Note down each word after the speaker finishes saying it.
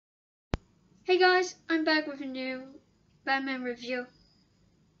Hey guys, I'm back with a new Batman review.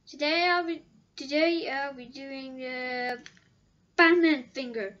 Today I'll be doing the Batman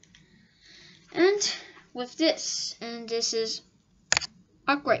finger, and with this, and this is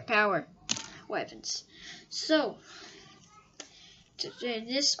upgrade power weapons. So to do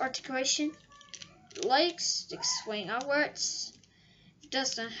this articulation, legs swing outwards. It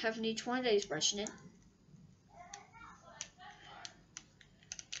doesn't have each one that is brushing it.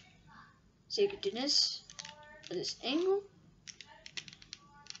 So you can do this at this angle,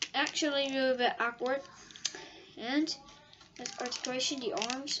 actually a little bit awkward, and this articulation, the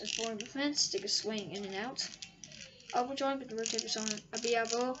arms as forward movements, they can swing in and out. Upper joint with the rotators on a B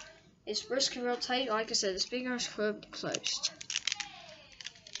elbow is wrist can rotate, like I said, the finger is curved closed.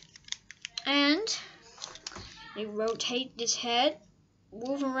 And you rotate this head,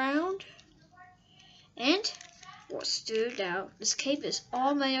 move around, and what stood out, this cape is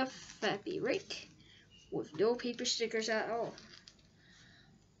all made of fabric with no paper stickers at all.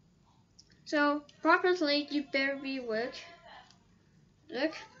 So properly, you better be look.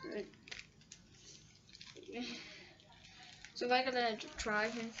 So I'm gonna try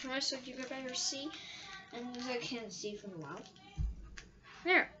and so you can better see, and I can't see from the mouth.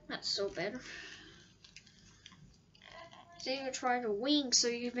 There, that's so better. So you can try the wings so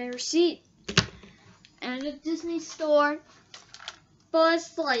you can better see. And the Disney store,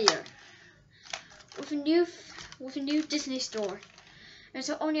 Buzz Lightyear, with a new Disney store. And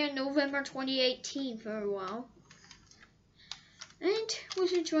so only on November 2018 for a while. And we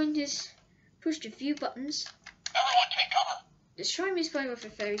should join this, push the view buttons. Everyone take cover. This try me play with a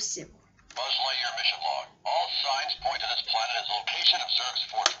very simple. Buzz Lightyear mission log. All signs point to this planet as location of Zerg's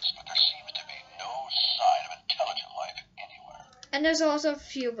fortress, but there seems to be no sign of intelligent life anywhere. And there's also a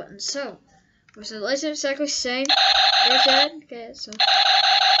few buttons. So, where's the laser exactly the same? There's that. Okay, so.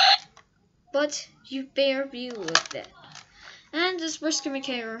 But you better be with that. And this brisk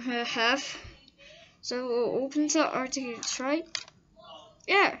camera have. So it opens up articulate right.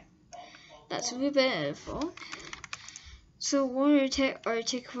 Yeah. That's really beautiful. So one of the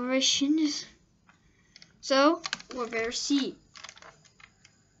articulations. So we better see.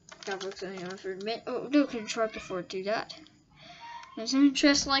 That looks only on for a minute. Oh no, can try before I do that. There's some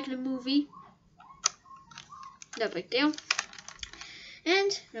interest like the movie. No big deal.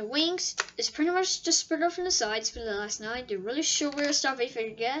 And the wings is pretty much just spread out from the sides for the last night. They're really sure where stuff if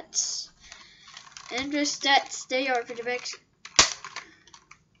it gets. And the stats they are for the back.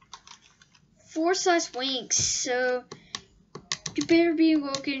 4 size wings, so you better be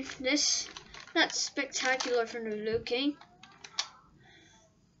looking for this. Not spectacular from the looking,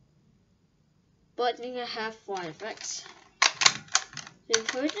 but you can have fly effects. So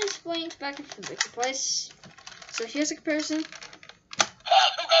put this wings back into the place. So here's a comparison.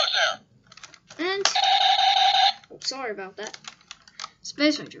 Who goes there? And oh, sorry about that.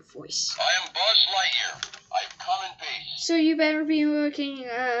 Space Ranger voice. I am Buzz Lightyear. I've come in peace. So you better be looking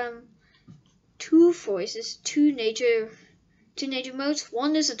 2 voices, 2 nature modes.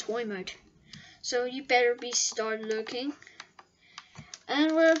 One is a toy mode. So you better be start looking.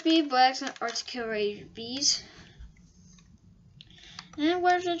 And where be blacks and articulated bees. And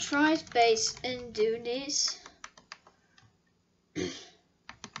where's the try space and do this.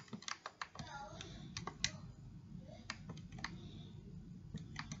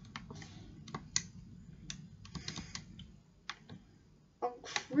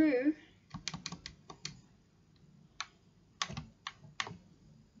 Crew.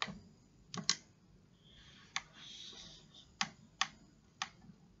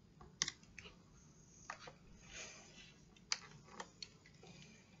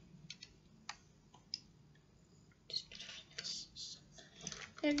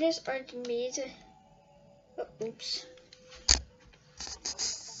 And this argument. Oh, oops.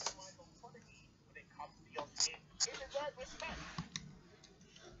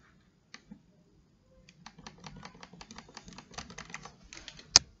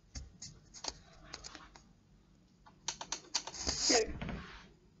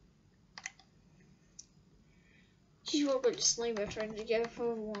 She's all about the slinger trying to get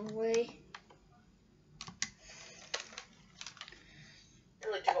her one way.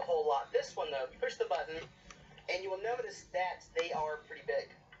 Really do a whole lot. This one though, push the button, and you will notice that they are pretty big.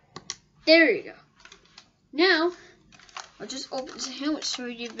 There you go. Now, I'll just open the helmet so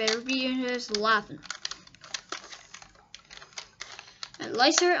you better be in here laughing. And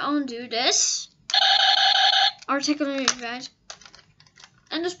later undo this. Articulate event.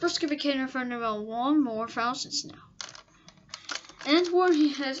 And this brush became in front of around 1 more thousands now. And where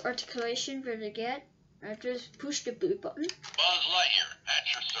he has articulation for the get, I just push the boot button. Buzz Lightyear,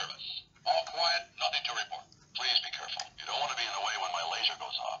 at your service. All quiet.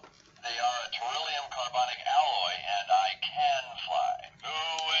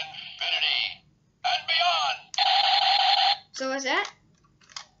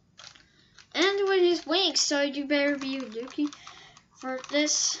 And with his wings, so you better be looking for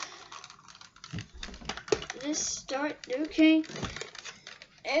this. Let's start looking.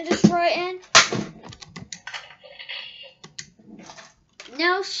 And just right in.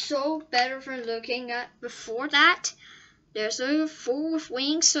 Now, so better for looking at before that. There's a fool with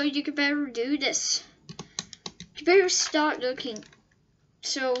wings, so you could better do this. You better start looking.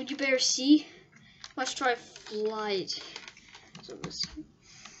 So you better see. Let's try fly it. So let's see.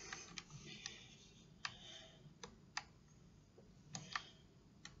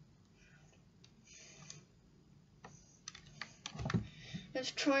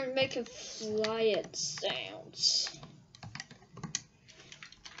 Let's try and make it fly it sounds.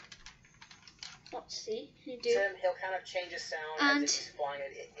 Let's see. You do. Tim, he'll kind of change his sound And as if he's flying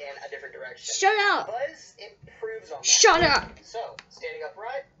it in a different direction. Shut up! Buzz improves on that. Shut up! So, standing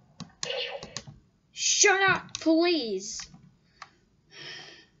upright. Shut up, please.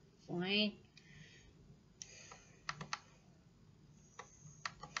 Fine.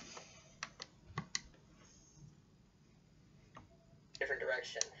 Different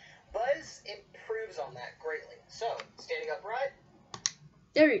direction. Buzz improves on that greatly. So, standing upright.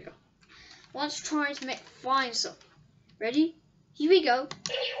 There you go. Let's try to make flying some. Ready? Here we go.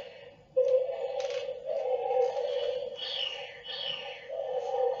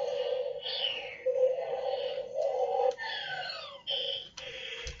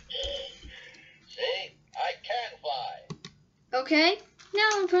 See? I can fly. Okay. Now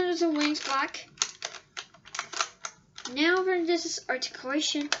I'm putting some wings back. Now we're going to do this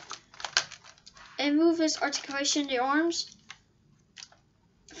articulation. And move this articulation, the arms.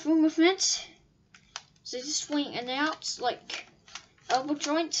 Full movements. So just swing and out like elbow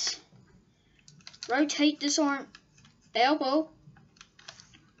joints. Rotate this arm, elbow.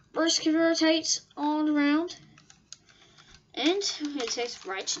 First rotates all around. And it takes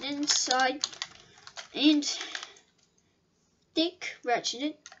ratchet inside. And thick ratchet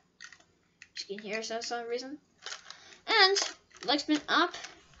it. You can hear for some reason. And legs been up.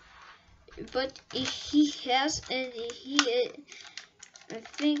 But he has and I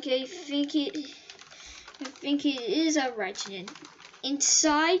think it is a ratchet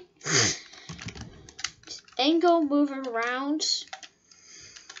inside. Angle moving around.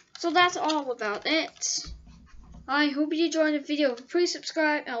 So that's all about it. I hope you enjoyed the video. Please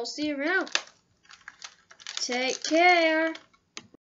subscribe and I'll see you around. Take care.